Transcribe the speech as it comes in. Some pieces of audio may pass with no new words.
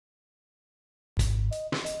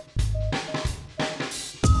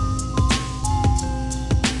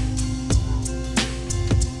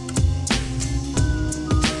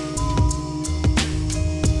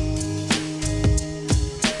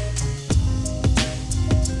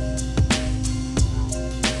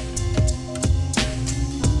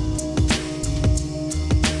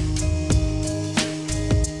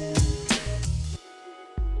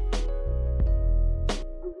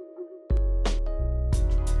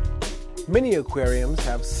Many aquariums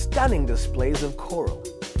have stunning displays of coral.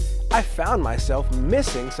 I found myself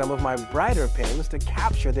missing some of my brighter pins to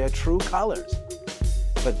capture their true colors.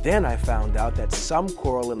 But then I found out that some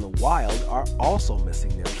coral in the wild are also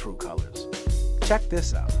missing their true colors. Check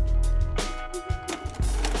this out.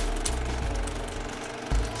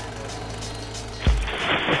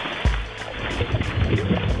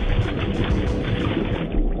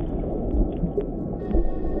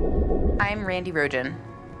 I'm Randy Rogen.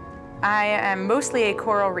 I am mostly a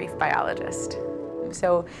coral reef biologist.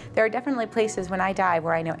 So there are definitely places when I dive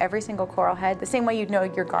where I know every single coral head, the same way you'd know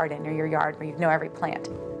your garden or your yard where you'd know every plant.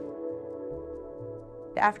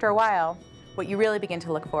 After a while, what you really begin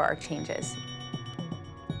to look for are changes.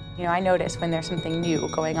 You know, I notice when there's something new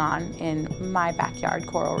going on in my backyard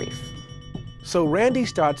coral reef. So Randy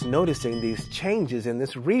starts noticing these changes in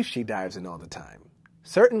this reef she dives in all the time.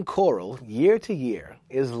 Certain coral, year to year,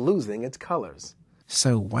 is losing its colors.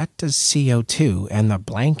 So what does CO2 and the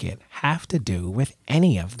blanket have to do with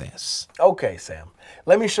any of this? Okay, Sam,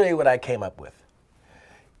 let me show you what I came up with.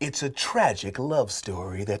 It's a tragic love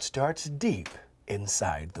story that starts deep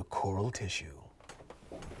inside the coral tissue.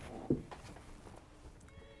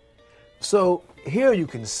 So here you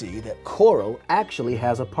can see that coral actually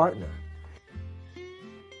has a partner,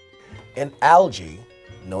 an algae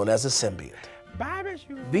known as a symbiote.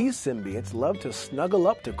 These symbiotes love to snuggle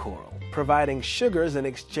up to coral, providing sugars in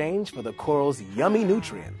exchange for the coral's yummy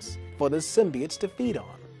nutrients for the symbiotes to feed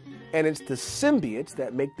on. And it's the symbiotes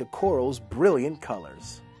that make the coral's brilliant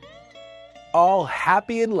colors. All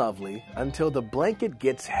happy and lovely until the blanket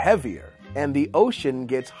gets heavier and the ocean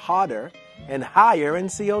gets hotter and higher in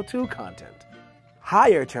CO2 content.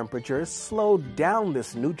 Higher temperatures slow down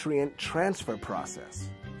this nutrient transfer process.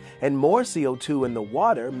 And more CO2 in the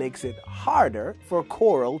water makes it harder for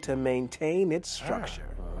coral to maintain its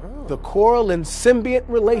structure. The coral and symbiote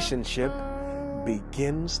relationship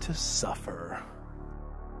begins to suffer.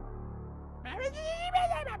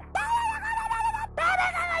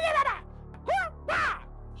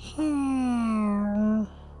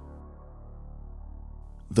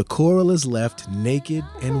 The coral is left naked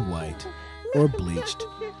and white or bleached.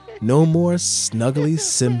 No more snuggly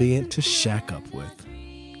symbiont to shack up with.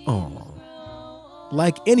 Oh.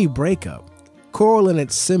 Like any breakup, coral and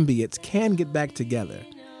its symbiotes can get back together,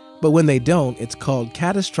 but when they don't, it's called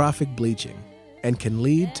catastrophic bleaching and can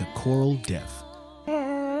lead to coral death.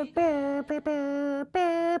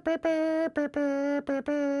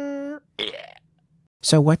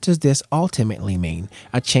 So what does this ultimately mean?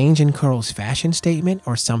 A change in coral's fashion statement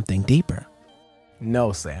or something deeper?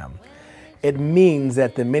 No, Sam. It means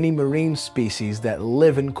that the many marine species that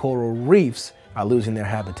live in coral reefs are losing their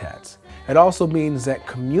habitats. It also means that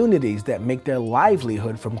communities that make their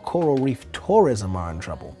livelihood from coral reef tourism are in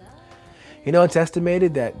trouble. You know, it's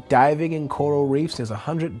estimated that diving in coral reefs is a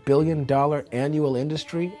 $100 billion annual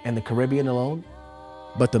industry in the Caribbean alone.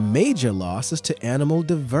 But the major loss is to animal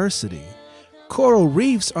diversity. Coral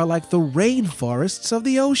reefs are like the rainforests of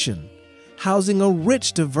the ocean, housing a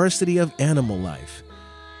rich diversity of animal life.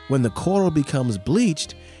 When the coral becomes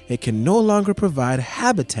bleached, it can no longer provide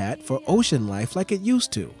habitat for ocean life like it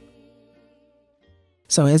used to.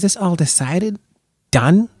 So is this all decided?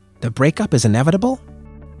 Done? The breakup is inevitable?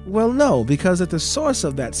 Well, no, because at the source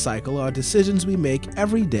of that cycle are decisions we make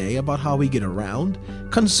every day about how we get around,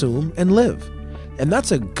 consume, and live. And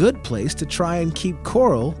that's a good place to try and keep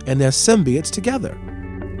coral and their symbiotes together.